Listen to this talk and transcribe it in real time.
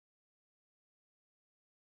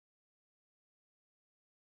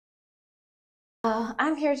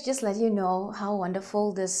I'm here to just let you know how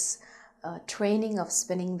wonderful this training of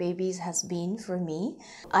spinning babies has been for me.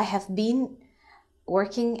 I have been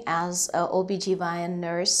working as a OBGYN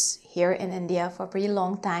nurse here in India for a pretty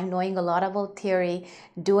long time, knowing a lot about theory,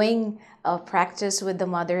 doing practice with the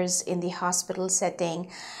mothers in the hospital setting,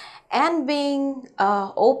 and being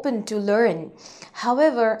open to learn.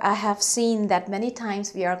 However, I have seen that many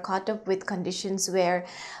times we are caught up with conditions where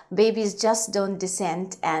babies just don't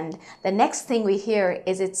descend, and the next thing we hear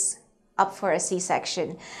is it's up for a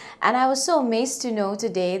C-section. And I was so amazed to know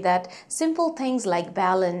today that simple things like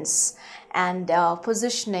balance and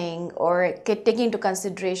positioning, or taking into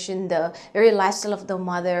consideration the very lifestyle of the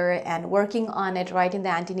mother and working on it right in the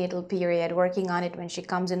antenatal period, working on it when she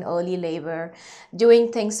comes in early labor, doing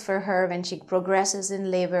things for her when she progresses in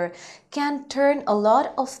labor, can turn a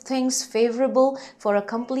lot of things favorable for a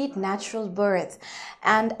complete natural birth.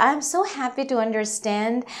 And I'm so happy to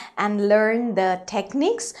understand and learn the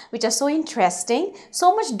techniques which are so interesting,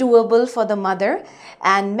 so much doable for the mother,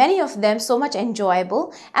 and many of them so much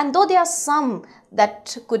enjoyable. And though there are some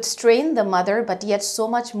that could strain the mother, but yet so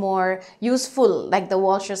much more useful, like the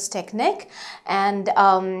Walsh's technique. And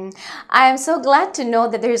I am so glad to know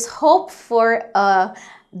that there is hope for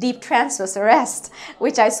deep transverse arrest,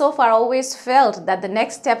 which I so far always felt that the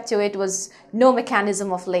next step to it was no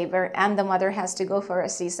mechanism of labor and the mother has to go for a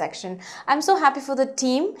C-section. I'm so happy for the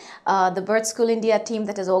team, the Birth School India team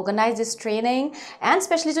that has organized this training, and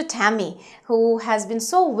especially to Tammy, who has been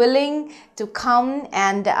so willing to come,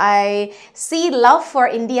 and I see love for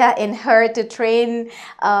India in her to train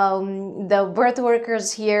the birth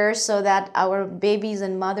workers here so that our babies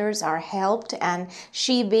and mothers are helped. And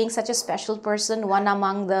she, being such a special person, one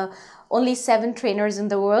among the only 7 trainers in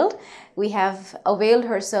the world, we have availed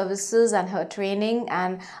her services and her training,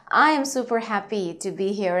 and I am super happy to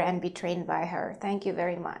be here and be trained by her. Thank you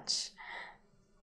very much.